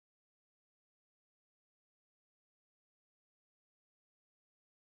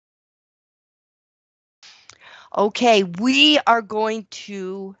Okay, we are going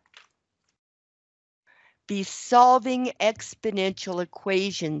to be solving exponential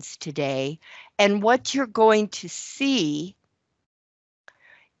equations today, and what you're going to see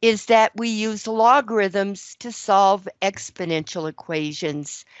is that we use logarithms to solve exponential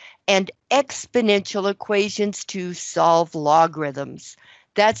equations and exponential equations to solve logarithms.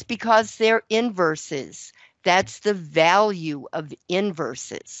 That's because they're inverses. That's the value of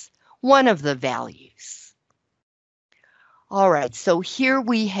inverses, one of the values. All right, so here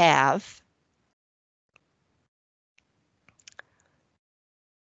we have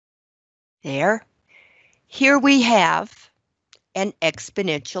there. Here we have an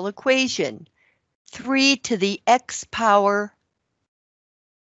exponential equation. 3 to the x power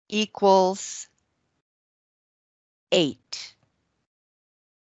equals 8.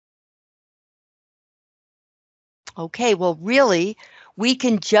 Okay, well, really, we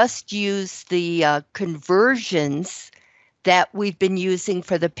can just use the conversions that we've been using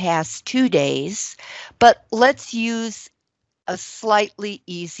for the past 2 days, but let's use a slightly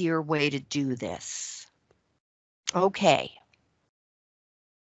easier way to do this. Okay.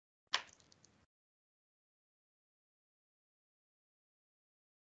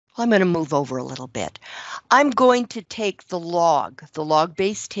 I'm going to move over a little bit. I'm going to take the log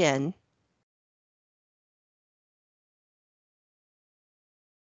base 10,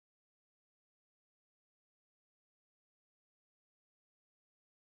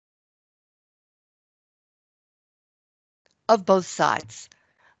 of both sides,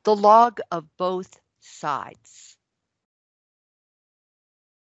 the log of both sides.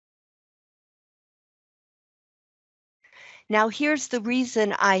 Now here's the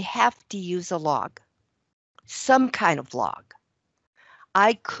reason I have to use a log, some kind of log.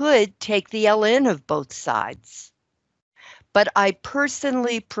 I could take the ln of both sides, but I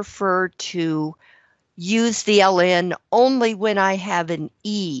personally prefer to use the ln only when I have an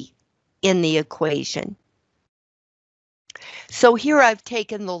e in the equation. So here I've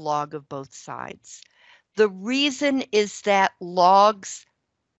taken the log of both sides. The reason is that logs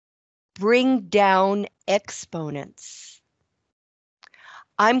bring down exponents.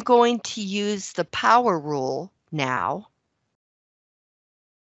 I'm going to use the power rule now.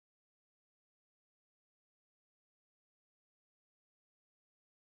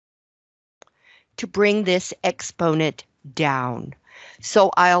 To bring this exponent down.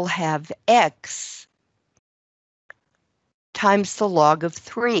 So I'll have x times the log of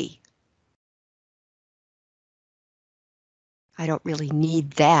 3. I don't really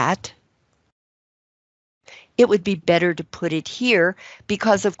need that. It would be better to put it here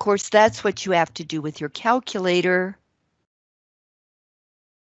because, of course, that's what you have to do with your calculator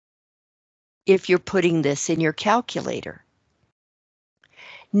if you're putting this in your calculator.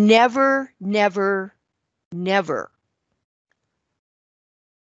 Never, never, never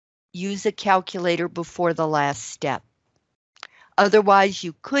use a calculator before the last step. Otherwise,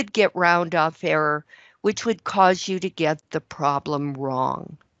 you could get round-off error, which would cause you to get the problem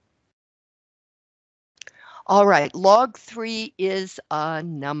wrong. All right, log 3 is a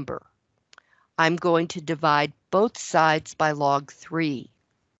number. I'm going to divide both sides by log 3.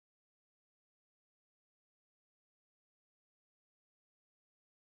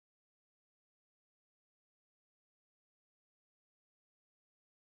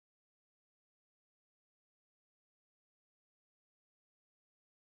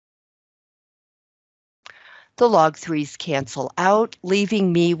 The log 3's cancel out,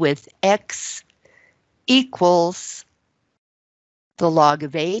 leaving me with x equals the log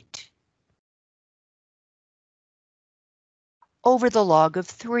of 8 over the log of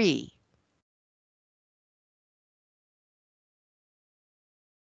 3.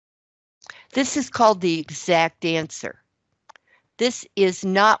 This is called the exact answer. This is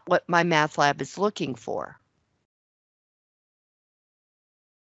not what my math lab is looking for.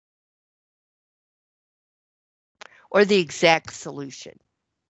 Or the exact solution.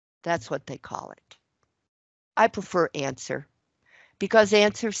 That's what they call it. I prefer answer because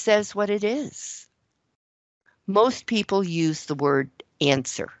answer says what it is. Most people use the word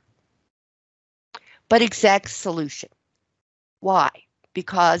answer. But exact solution. Why?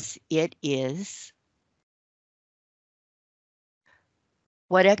 Because it is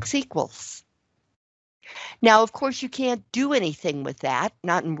what x equals. Now, of course, you can't do anything with that,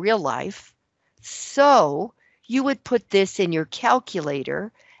 not in real life. So you would put this in your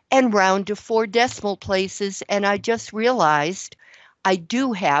calculator and round to 4 decimal places, and I just realized I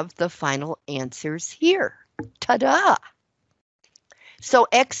do have the final answers here. Ta-da! So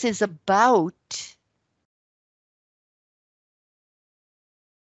x is about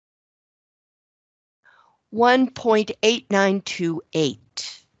 1.8928.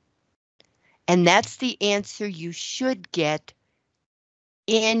 And that's the answer you should get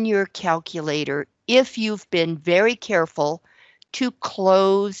in your calculator if you've been very careful to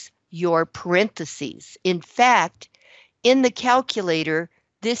close your parentheses. In fact, in the calculator,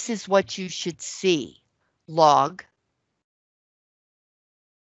 this is what you should see. Log,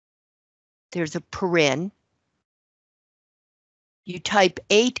 there's a paren. You type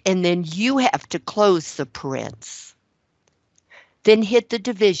 8 and then you have to close the parens. Then hit the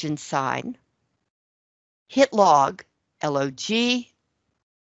division sign. Hit log, L-O-G,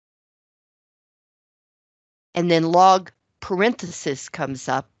 and then log parenthesis comes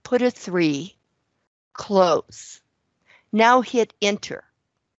up, put a 3, close. Now hit enter.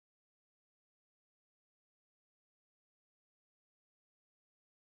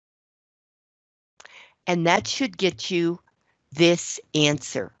 And that should get you this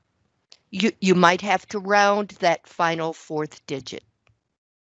answer. You might have to round that final 4th digit.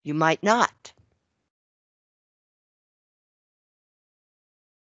 You might not.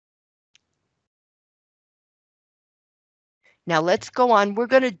 Now let's go on.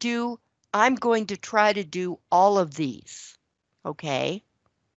 I'm going to try to do all of these, okay?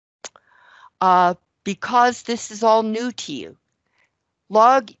 Because this is all new to you.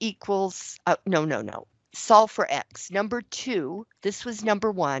 Log equals, no. Solve for x. Number 2, this was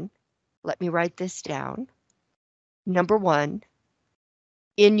number 1. Let me write this down. Number 1,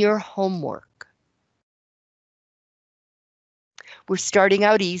 in your homework. We're starting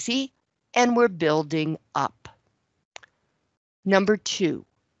out easy and we're building up. Number 2.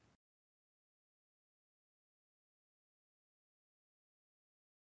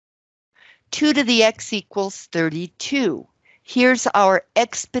 Two to the x equals 32. Here's our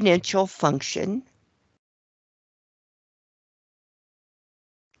exponential function.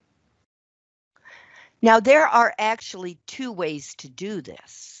 Now there are actually 2 ways to do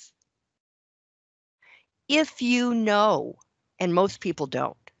this. If you know, and most people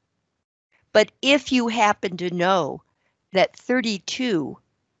don't, but if you happen to know that 32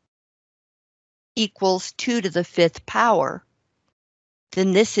 equals 2 to the 5th power,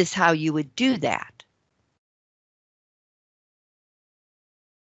 then this is how you would do that.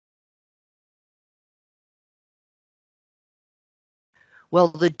 Well,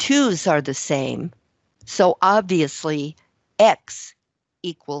 the 2's are the same, so obviously x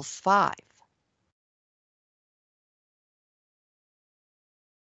equals 5.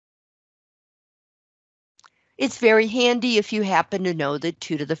 It's very handy if you happen to know that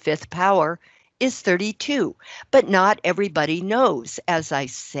 2 to the 5th power is 32, but not everybody knows, as I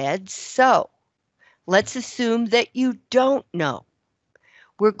said, so let's assume that you don't know.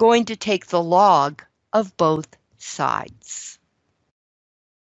 We're going to take the log of both sides.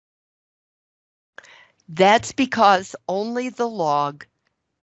 That's because only the log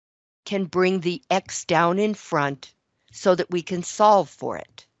can bring the x down in front so that we can solve for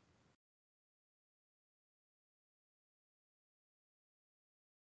it.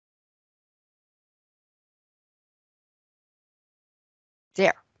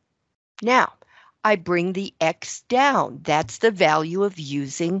 There. Now, I bring the x down. That's the value of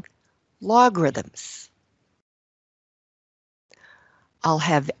using logarithms. I'll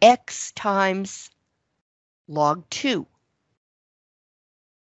have x times log 2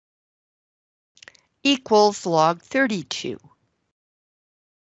 equals log 32.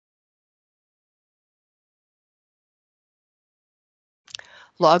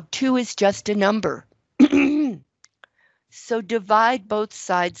 Log 2 is just a number. So divide both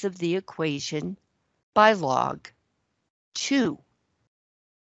sides of the equation by log 2.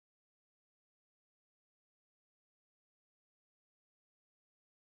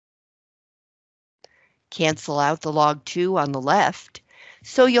 Cancel out the log 2 on the left,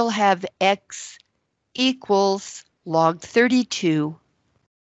 so you'll have x equals log 32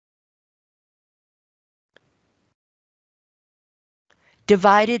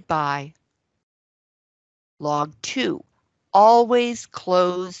 divided by log 2. Always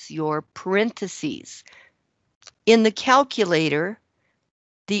close your parentheses. In the calculator,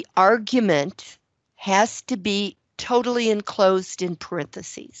 the argument has to be totally enclosed in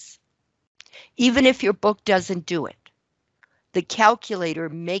parentheses. Even if your book doesn't do it, the calculator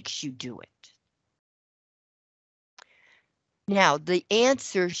makes you do it. Now, the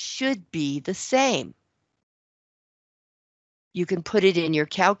answer should be the same. You can put it in your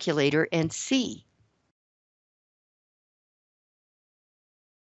calculator and see.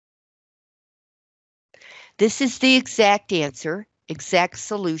 This is the exact answer, exact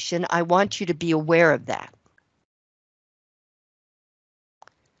solution. I want you to be aware of that.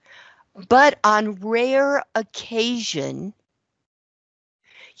 But on rare occasion,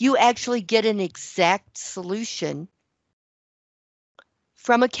 you actually get an exact solution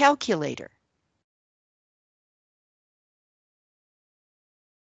from a calculator.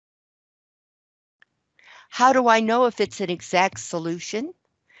 How do I know if it's an exact solution?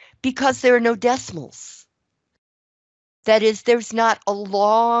 Because there are no decimals. That is, there's not a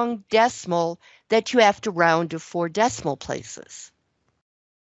long decimal that you have to round to 4 decimal places.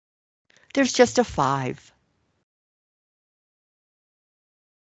 There's just a 5.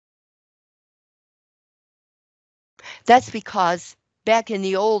 That's because back in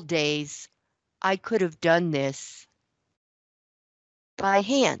the old days, I could have done this by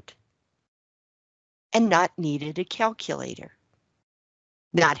hand and not needed a calculator.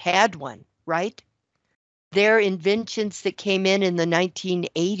 Not had one, right? They're inventions that came in the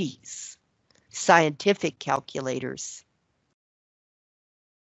 1980s, scientific calculators.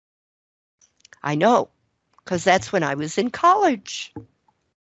 I know, because that's when I was in college.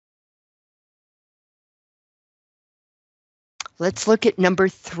 Let's look at number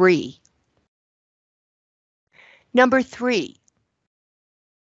 3. Number 3.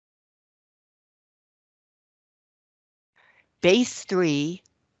 Base 3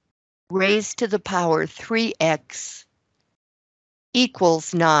 raised to the power 3x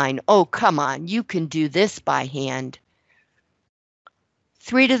equals 9. Oh, come on, you can do this by hand.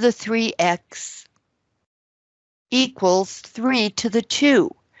 3 to the 3x equals 3 to the 2.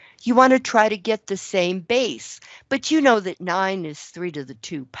 You want to try to get the same base, but you know that 9 is 3 to the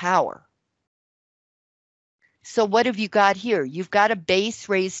 2 power. So what have you got here? You've got a base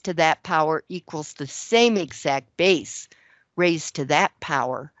raised to that power equals the same exact base raised to that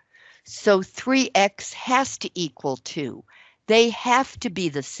power. So 3x has to equal 2. They have to be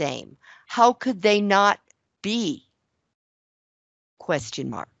the same. How could they not be? Question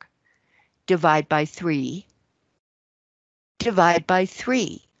mark. Divide by 3. Divide by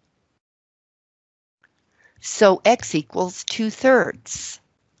 3. So x equals 2/3.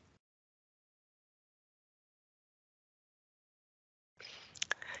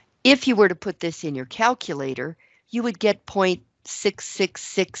 If you were to put this in your calculator, you would get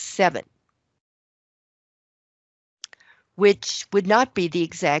 0.6667, which would not be the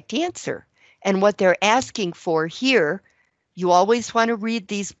exact answer. And what they're asking for here, you always want to read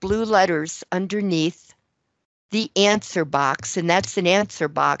these blue letters underneath the answer box, and that's an answer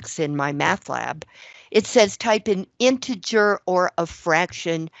box in my math lab. It says type an integer or a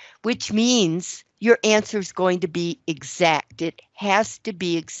fraction, which means your answer is going to be exact. It has to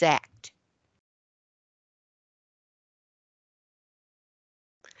be exact.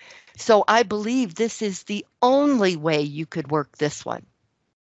 So I believe this is the only way you could work this one.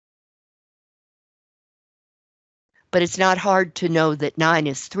 But it's not hard to know that 9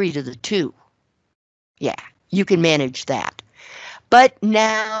 is 3 to the 2. Yeah, you can manage that. But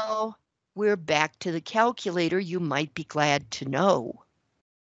now we're back to the calculator, you might be glad to know.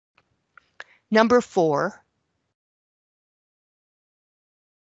 Number 4.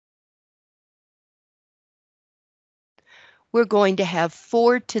 We're going to have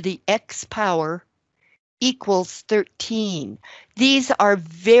 4 to the x power equals 13. These are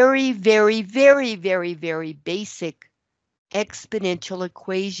very, very, very, very, very basic exponential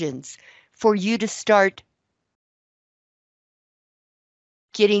equations for you to start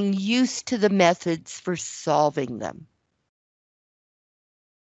getting used to the methods for solving them.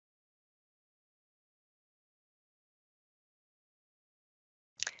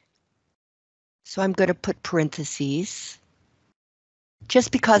 So I'm going to put parentheses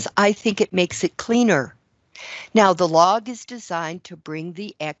just because I think it makes it cleaner. Now the log is designed to bring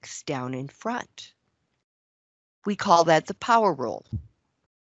the x down in front. We call that the power rule.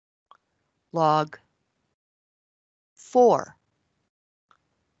 Log 4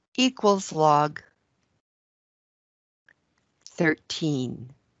 equals log 13.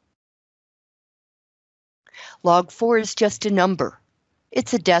 Log 4 is just a number.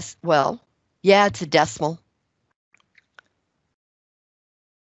 It's a it's a decimal.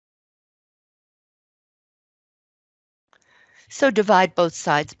 So divide both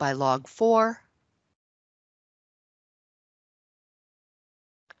sides by log 4.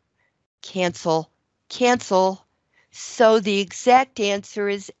 Cancel, cancel. So the exact answer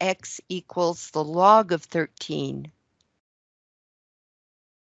is x equals the log of 13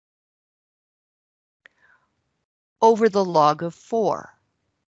 over the log of 4.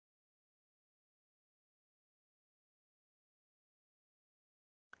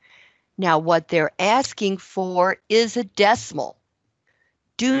 Now what they're asking for is a decimal.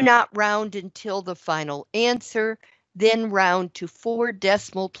 Do not round until the final answer. then round to 4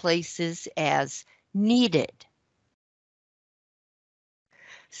 decimal places as needed.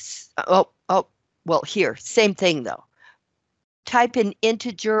 Well, here, same thing though. Type an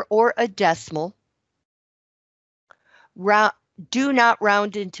integer or a decimal. Do not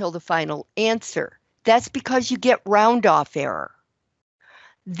round until the final answer. That's because you get round off error.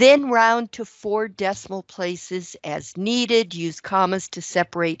 Then round to 4 decimal places as needed. Use commas to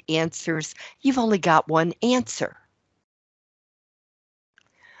separate answers. You've only got one answer.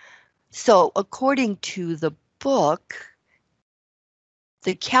 So according to the book,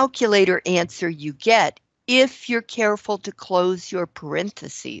 the calculator answer you get, if you're careful to close your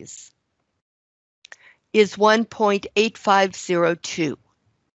parentheses, is 1.8502.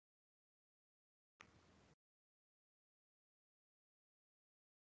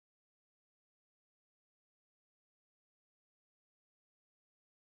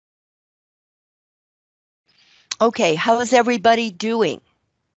 Okay, how is everybody doing?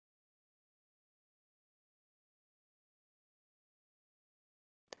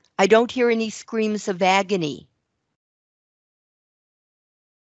 I don't hear any screams of agony.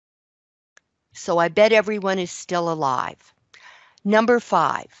 So I bet everyone is still alive. Number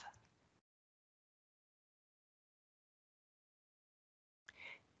 5.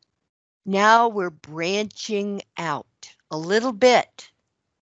 Now we're branching out a little bit.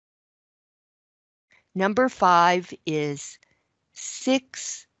 Number 5 is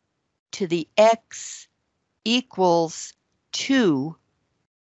 6 to the x equals 2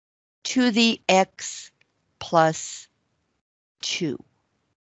 to the x plus 2.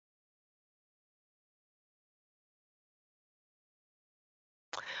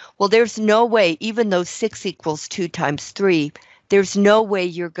 Well, there's no way, even though 6 equals 2 times 3, there's no way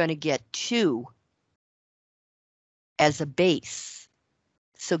you're going to get 2 as a base.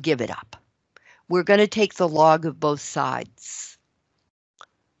 So give it up. We're going to take the log of both sides.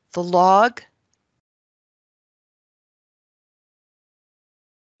 The log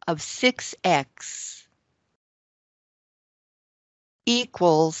of 6x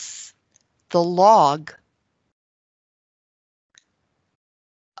equals the log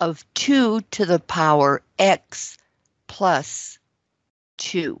of 2 to the power x plus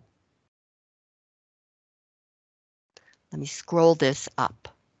 2. Let me scroll this up.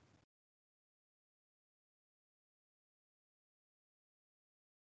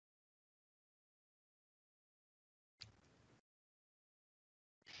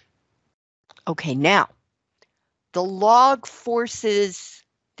 Okay, now, the log forces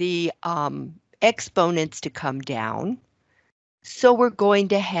the exponents to come down. So we're going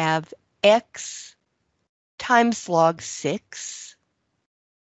to have x times log 6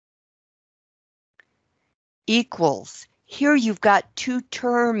 equals, here you've got 2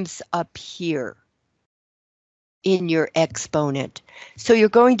 terms up here in your exponent. So you're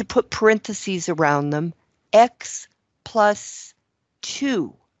going to put parentheses around them, x plus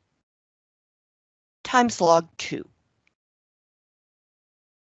 2 times log 2.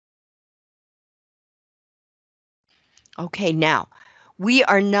 Okay, now, we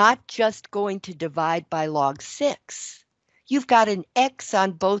are not just going to divide by log 6. You've got an x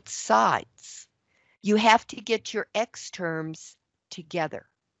on both sides. You have to get your x terms together.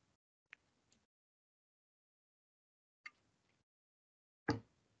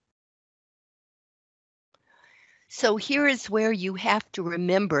 So here is where you have to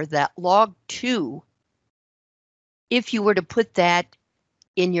remember that log 2, if you were to put that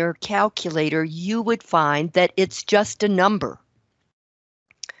in your calculator, you would find that it's just a number.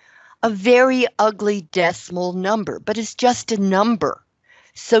 A very ugly decimal number, but it's just a number.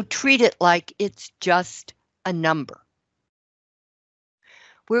 So treat it like it's just a number.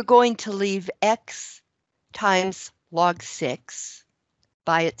 We're going to leave x times log 6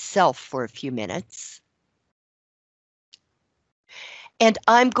 by itself for a few minutes. And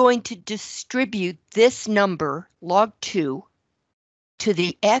I'm going to distribute this number, log 2, to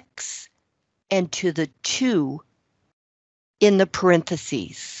the x and to the 2 in the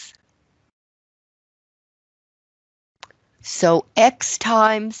parentheses. So x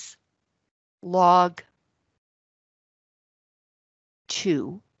times log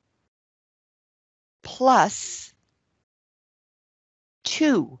 2 plus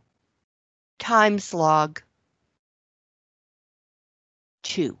 2 times log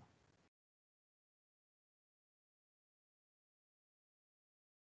 2.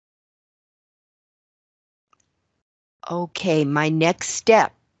 Okay, my next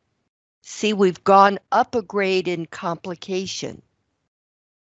step. See, we've gone up a grade in complication.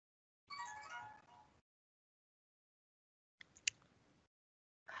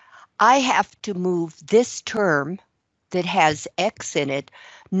 I have to move this term that has x in it,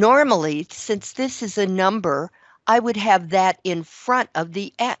 normally, since this is a number, I would have that in front of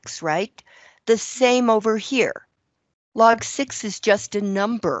the x, right? The same over here. Log 6 is just a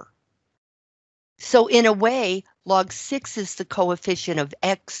number. So in a way, log 6 is the coefficient of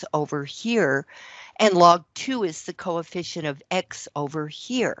x over here, and log 2 is the coefficient of x over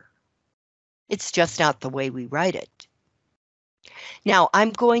here. It's just not the way we write it. Now I'm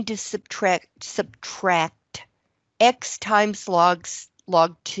going to subtract x times log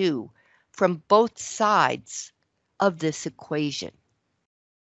 2 from both sides of this equation.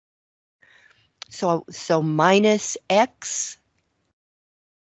 So minus x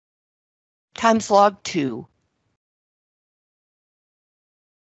times log 2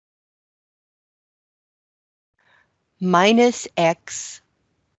 minus x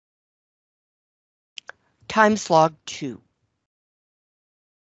times log 2.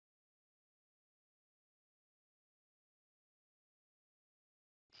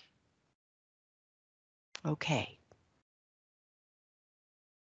 Okay.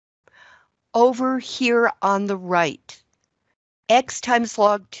 Over here on the right, x times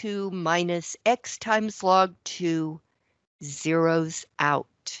log 2 minus x times log 2 zeros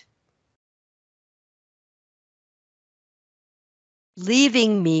out,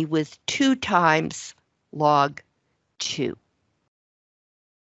 leaving me with 2 times log 2.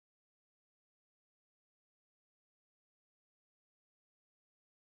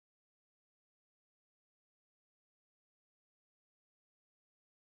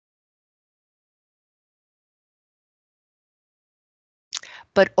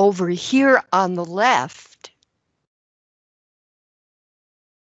 But over here on the left,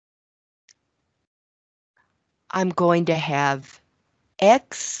 I'm going to have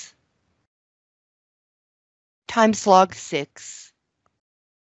x times log 6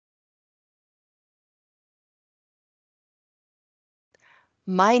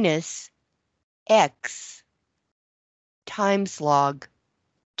 minus x times log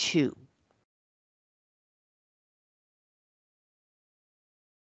 2.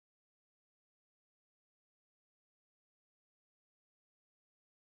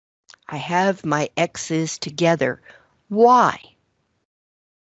 I have my x's together. Why?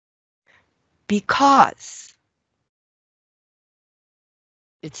 Because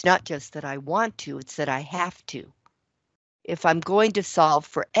it's not just that I want to, it's that I have to. If I'm going to solve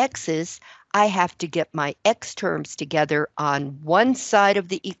for x's, I have to get my x terms together on one side of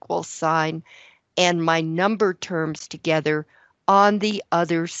the equal sign and my number terms together on the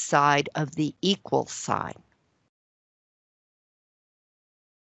other side of the equal sign.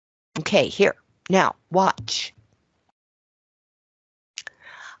 Okay, here. Now, watch.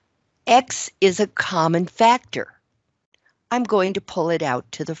 X is a common factor. I'm going to pull it out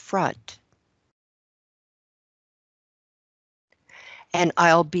to the front. And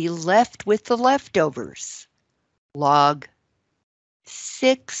I'll be left with the leftovers. Log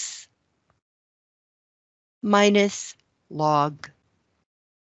 6 minus log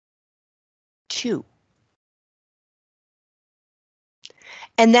 2.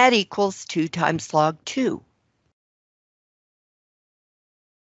 And that equals 2 times log 2.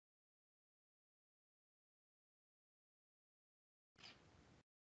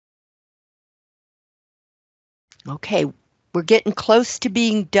 Okay, we're getting close to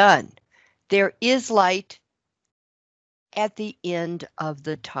being done. There is light at the end of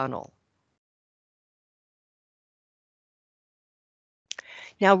the tunnel.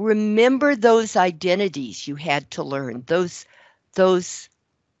 Now remember those identities you had to learn, those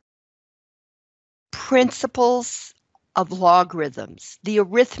principles of logarithms, the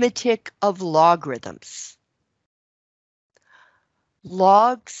arithmetic of logarithms.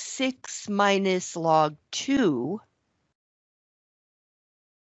 Log 6 minus log 2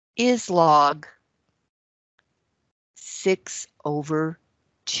 is log 6 over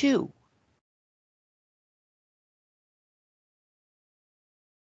 2.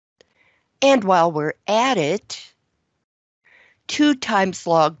 And while we're at it, 2 times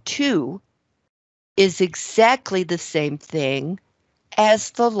log 2 is exactly the same thing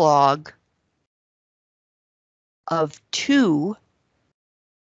as the log of 2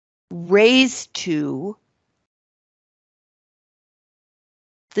 raised to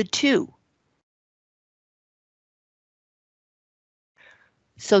the 2.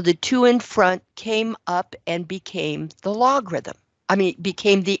 So the 2 in front came up and became the logarithm. I mean,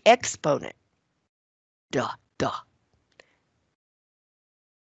 became the exponent. Duh.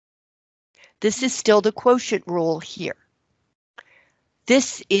 This is still the quotient rule here.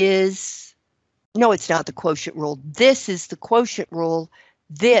 This is, no, it's not the quotient rule. This is the quotient rule.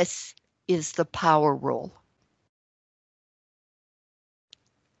 This is the power rule.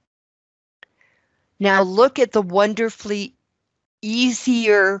 Now look at the wonderfully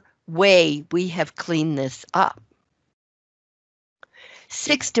easier way we have cleaned this up.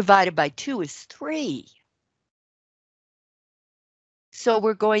 6 divided by 2 is 3. So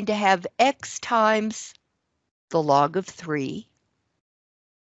we're going to have x times the log of 3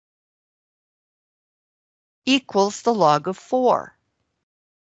 equals the log of 4.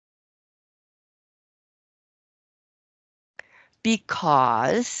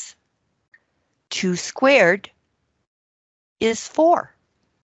 Because 2 squared is 4.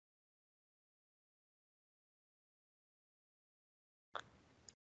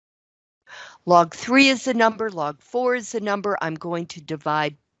 Log 3 is a number, log 4 is a number. I'm going to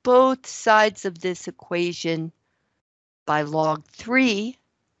divide both sides of this equation by log 3.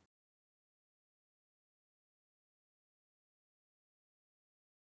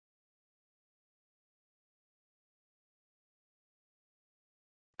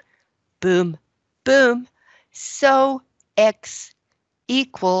 Boom, boom. So x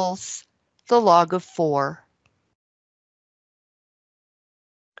equals the log of 4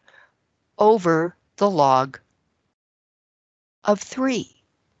 over the log of 3.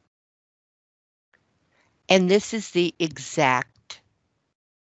 And this is the exact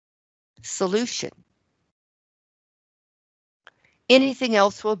solution. Anything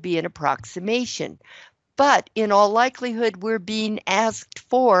else will be an approximation. But in all likelihood, we're being asked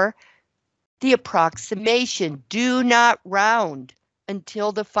for the approximation. Do not round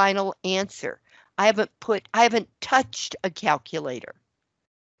until the final answer. I haven't touched a calculator,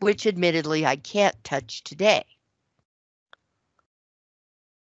 which admittedly I can't touch today.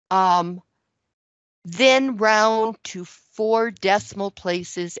 Then round to 4 decimal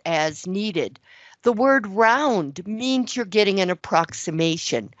places as needed. The word round means you're getting an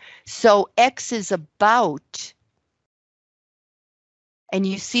approximation. So x is about, and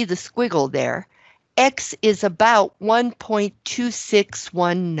you see the squiggle there, x is about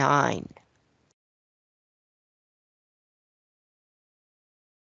 1.2619.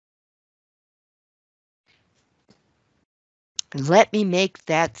 Let me make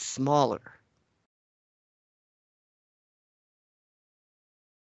that smaller.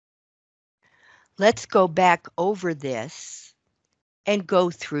 Let's go back over this and go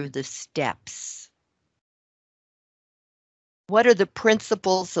through the steps. What are the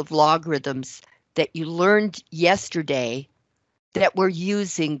principles of logarithms that you learned yesterday that we're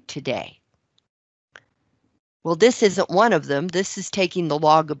using today? Well, this isn't one of them. This is taking the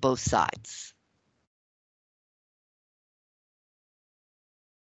log of both sides.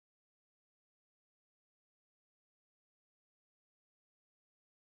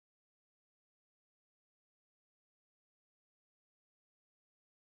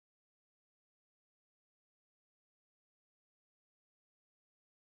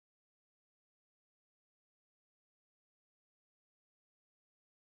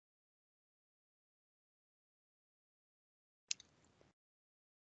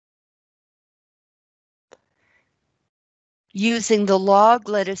 Using the log,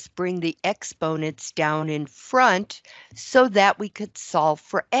 let us bring the exponents down in front so that we could solve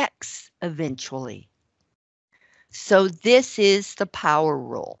for x eventually. So this is the power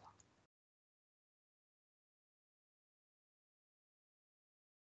rule.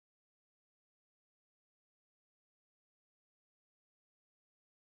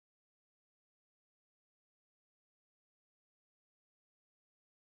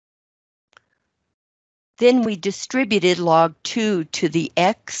 Then we distributed log 2 to the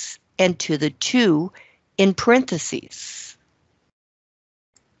x and to the 2 in parentheses.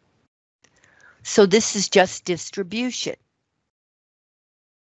 So this is just distribution.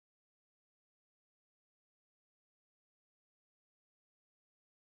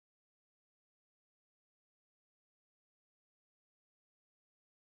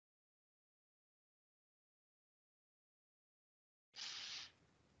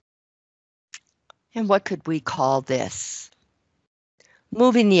 And what could we call this?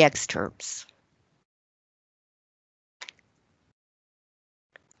 Moving the x terms.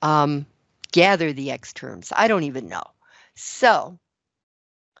 Gather the x terms. I don't even know. So,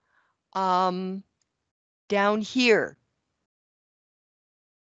 down here,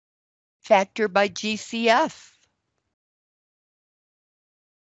 factor by GCF.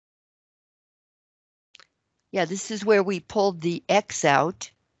 Yeah, this is where we pulled the x out,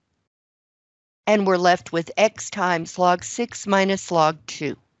 and we're left with x times log 6 minus log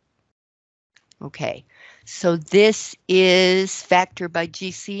 2. Okay, so this is factor by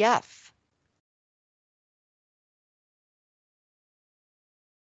GCF.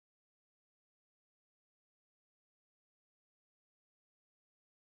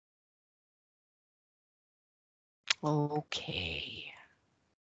 Okay.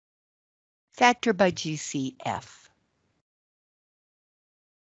 Factor by GCF.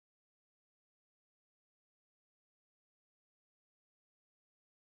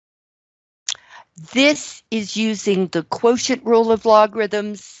 This is using the quotient rule of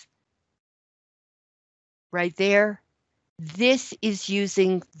logarithms right there. This is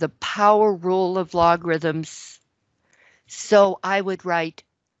using the power rule of logarithms. So I would write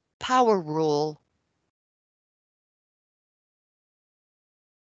power rule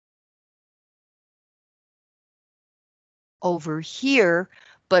over here,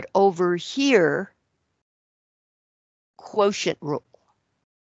 but over here, quotient rule.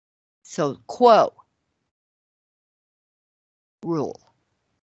 So quo rule.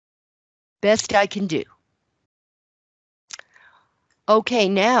 Best I can do. Okay,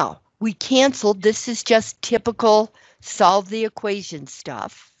 now we canceled. This is just typical solve the equation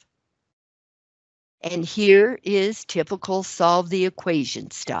stuff. And here is typical solve the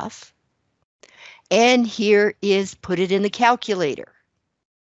equation stuff. And here is put it in the calculator.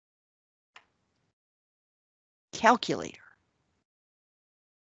 Calculator.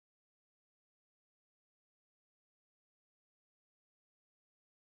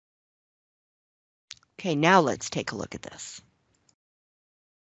 Okay, now let's take a look at this.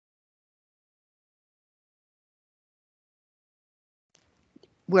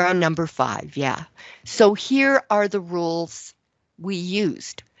 We're on number 5, yeah. So here are the rules we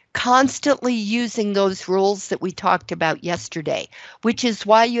used. Constantly using those rules that we talked about yesterday, which is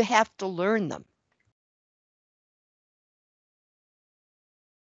why you have to learn them.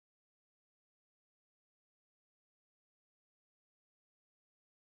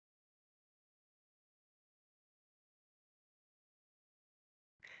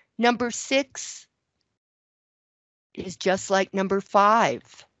 Number 6 is just like number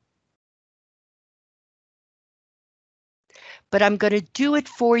 5. But I'm going to do it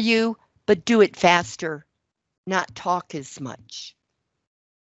for you, but do it faster, not talk as much.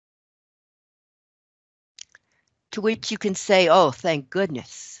 To which you can say, oh, thank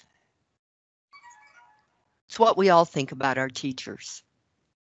goodness. It's what we all think about our teachers.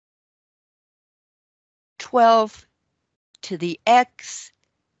 12 to the x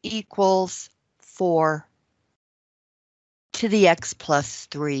equals 4 to the x plus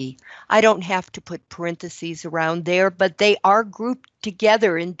 3. I don't have to put parentheses around there, but they are grouped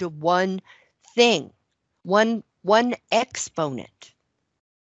together into one thing, one exponent.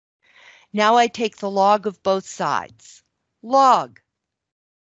 Now I take the log of both sides. Log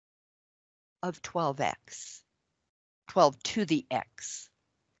of 12x, 12 to the x,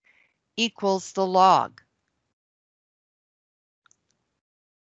 equals the log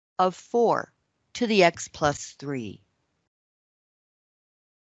of 4 to the x plus 3.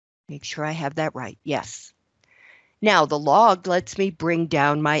 Make sure I have that right, yes. Now the log lets me bring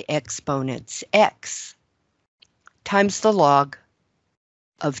down my exponents. X times the log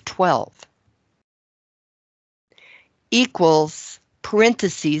of 12 equals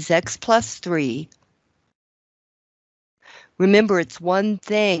parentheses x plus 3. Remember, it's one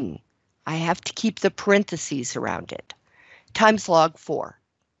thing. I have to keep the parentheses around it. Times log 4.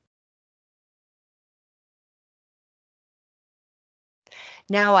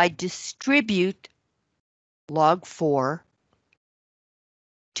 Now I distribute log 4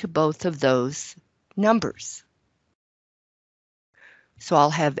 to both of those numbers. So I'll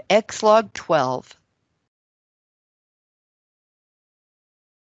have x log 12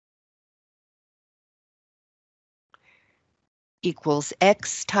 equals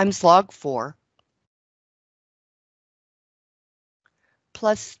x times log 4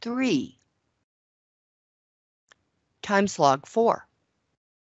 plus 3 times log 4.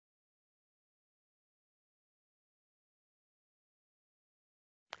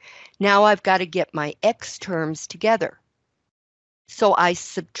 Now I've got to get my x terms together. So I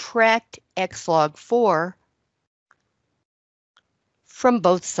subtract x log 4 from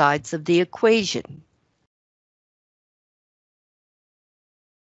both sides of the equation.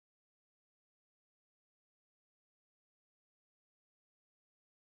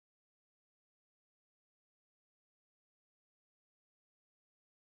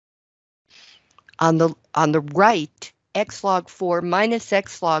 On the right, x log 4 minus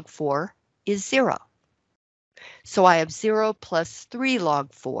x log 4 is 0. So I have 0 plus 3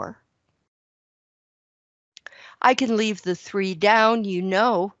 log 4. I can leave the 3 down, you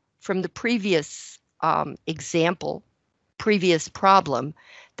know, from the previous example, previous problem,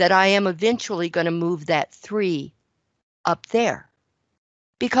 that I am eventually going to move that 3 up there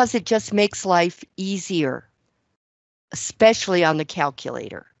because it just makes life easier, especially on the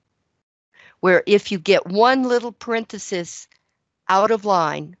calculator. where if you get one little parenthesis out of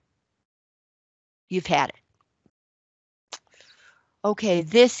line, you've had it. Okay,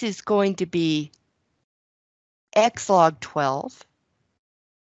 this is going to be x log 12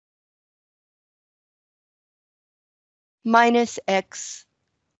 minus x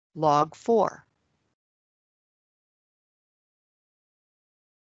log 4.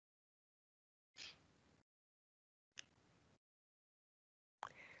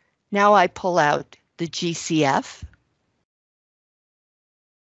 Now I pull out the GCF,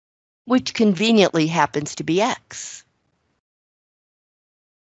 which conveniently happens to be x.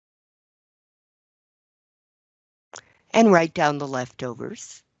 And write down the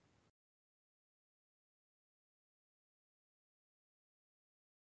leftovers.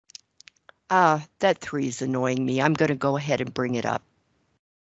 That 3 is annoying me. I'm going to go ahead and bring it up.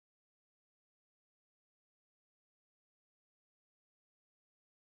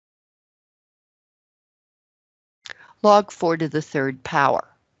 Log 4 to the 3rd power.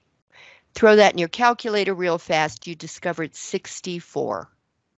 Throw that in your calculator real fast. You discover it's 64.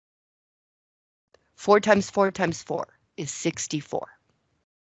 4 times 4 times 4 is 64.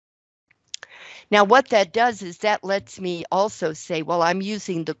 Now what that does is that lets me also say, well, I'm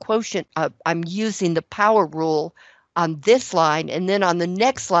using the quotient, I'm using the power rule on this line, and then on the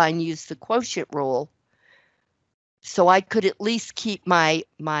next line use the quotient rule. So I could at least keep my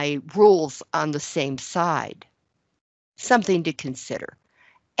rules on the same side. Something to consider.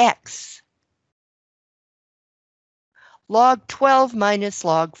 X. Log 12 minus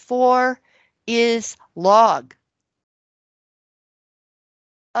log 4 is log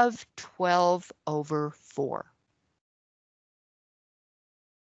of 12 over 4.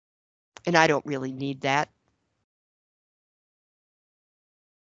 And I don't really need that.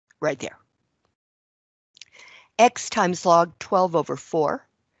 Right there. X times log 12 over 4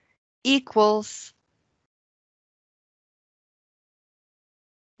 equals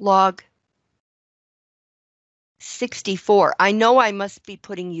log 64. I know I must be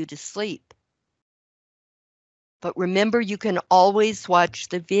putting you to sleep. But remember, you can always watch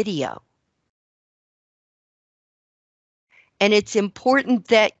the video. And it's important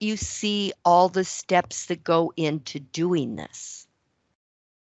that you see all the steps that go into doing this.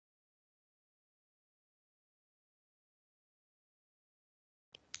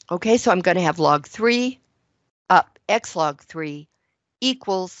 Okay, so I'm going to have log 3 up x log 3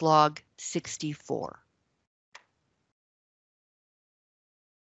 equals log 64.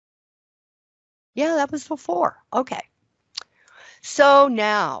 Yeah, that was before. Okay. So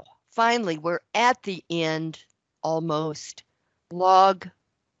now, finally, we're at the end, almost. Log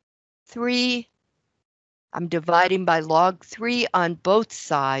 3, I'm dividing by log 3 on both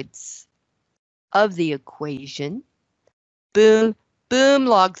sides of the equation. Boom, boom,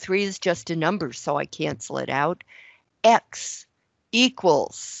 log 3 is just a number, so I cancel it out. X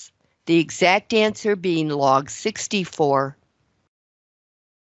equals the exact answer being log 64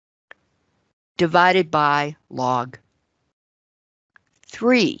 divided by log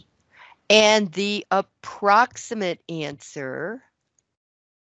 3. And the approximate answer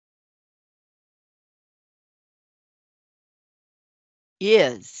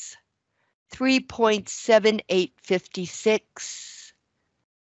is 3.7856.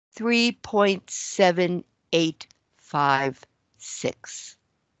 3.7856.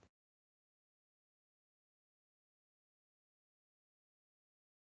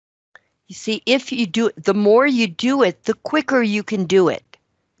 You see, if you do it, the more you do it, the quicker you can do it.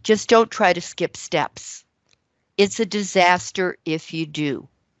 Just don't try to skip steps. It's a disaster if you do.